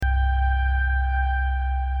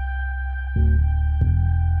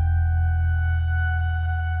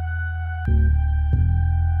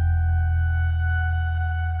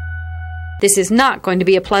This is not going to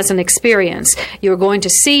be a pleasant experience. You're going to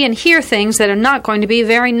see and hear things that are not going to be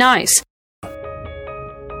very nice.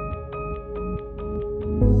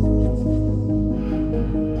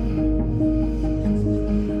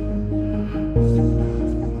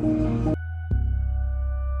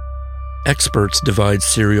 Experts divide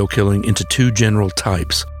serial killing into two general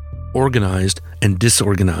types, organized and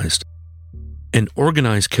disorganized. An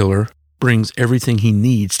organized killer brings everything he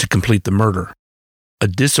needs to complete the murder. A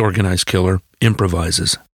disorganized killer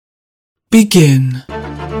improvises. Begin.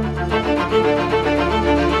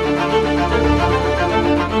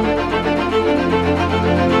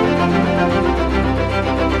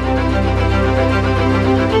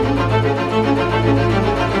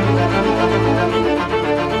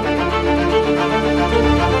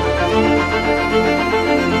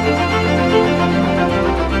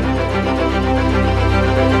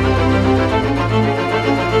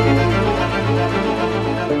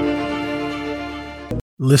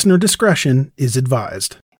 Listener discretion is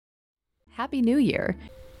advised. Happy New Year.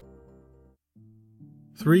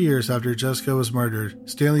 3 years after Jessica was murdered,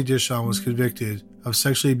 Stanley Dishon was convicted of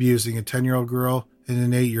sexually abusing a 10-year-old girl and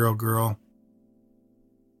an 8-year-old girl.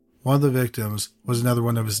 One of the victims was another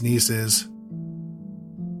one of his nieces.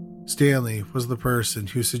 Stanley was the person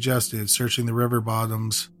who suggested searching the river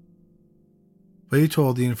bottoms, but he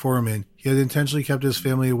told the informant he had intentionally kept his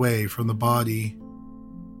family away from the body.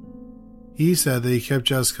 He said that he kept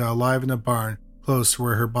Jessica alive in a barn close to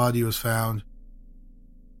where her body was found.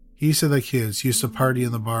 He said that kids used to party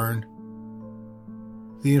in the barn.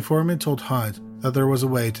 The informant told Hunt that there was a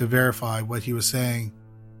way to verify what he was saying.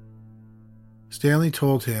 Stanley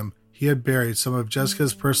told him he had buried some of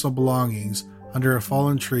Jessica's personal belongings under a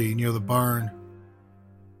fallen tree near the barn.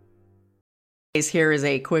 Here is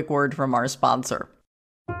a quick word from our sponsor.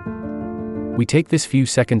 We take this few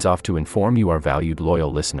seconds off to inform you, our valued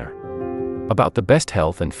loyal listener, about the best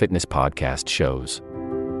health and fitness podcast shows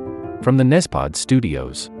from the Nespod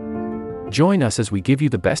Studios. Join us as we give you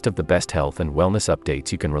the best of the best health and wellness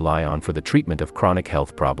updates you can rely on for the treatment of chronic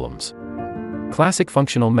health problems. Classic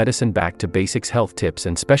functional medicine back to basics health tips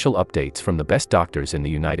and special updates from the best doctors in the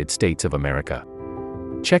United States of America.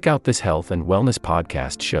 Check out this health and wellness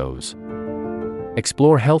podcast shows.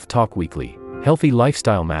 Explore Health Talk Weekly, Healthy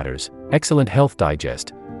Lifestyle Matters, Excellent Health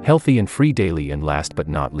Digest, Healthy and Free Daily, and last but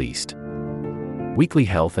not least, Weekly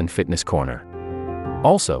Health and Fitness Corner.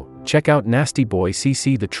 Also, check out Nasty Boy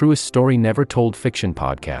CC, the truest story never told fiction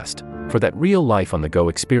podcast, for that real life on the go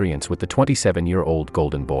experience with the 27-year-old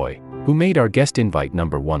golden boy, who made our guest invite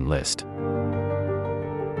 #1 list.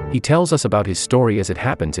 He tells us about his story as it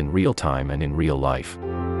happens in real time and in real life.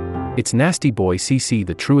 It's Nasty Boy CC,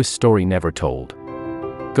 the truest story never told.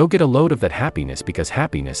 Go get a load of that happiness, because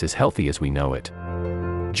happiness is healthy as we know it.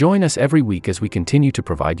 Join us every week as we continue to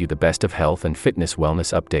provide you the best of health and fitness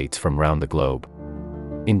wellness updates from around the globe.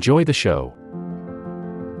 Enjoy the show.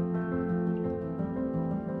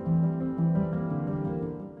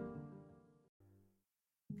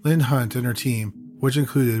 Lynn Hunt and her team, which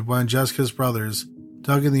included one of Jessica's brothers,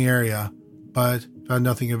 dug in the area, but found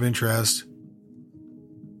nothing of interest.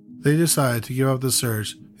 They decided to give up the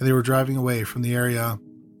search, and they were driving away from the area.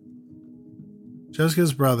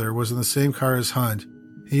 Jessica's brother was in the same car as Hunt,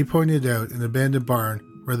 and he pointed out an abandoned barn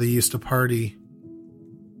where they used to party.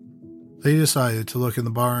 They decided to look in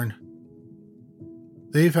the barn.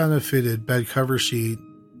 They found a fitted bed cover sheet.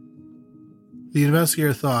 The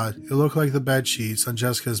investigator thought it looked like the bed sheets on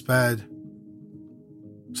Jessica's bed.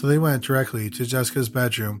 So they went directly to Jessica's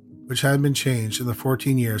bedroom, which hadn't been changed in the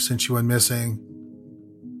 14 years since she went missing.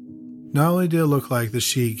 Not only did it look like the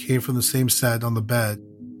sheet came from the same set on the bed,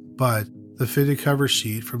 but the fitted cover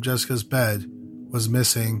sheet from Jessica's bed was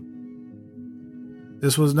missing.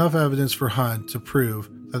 This was enough evidence for Hunt to prove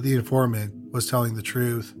that the informant was telling the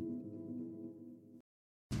truth.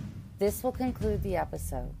 This will conclude the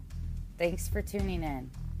episode. Thanks for tuning in.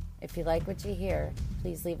 If you like what you hear,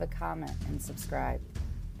 please leave a comment and subscribe.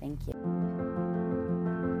 Thank you.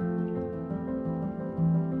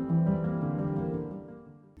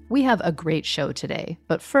 We have a great show today,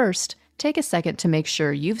 but first, take a second to make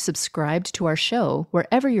sure you've subscribed to our show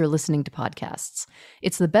wherever you're listening to podcasts.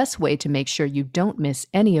 It's the best way to make sure you don't miss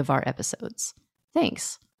any of our episodes.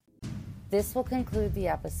 Thanks. This will conclude the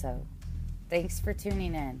episode. Thanks for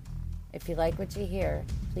tuning in. If you like what you hear,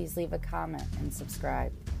 please leave a comment and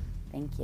subscribe. Thank you.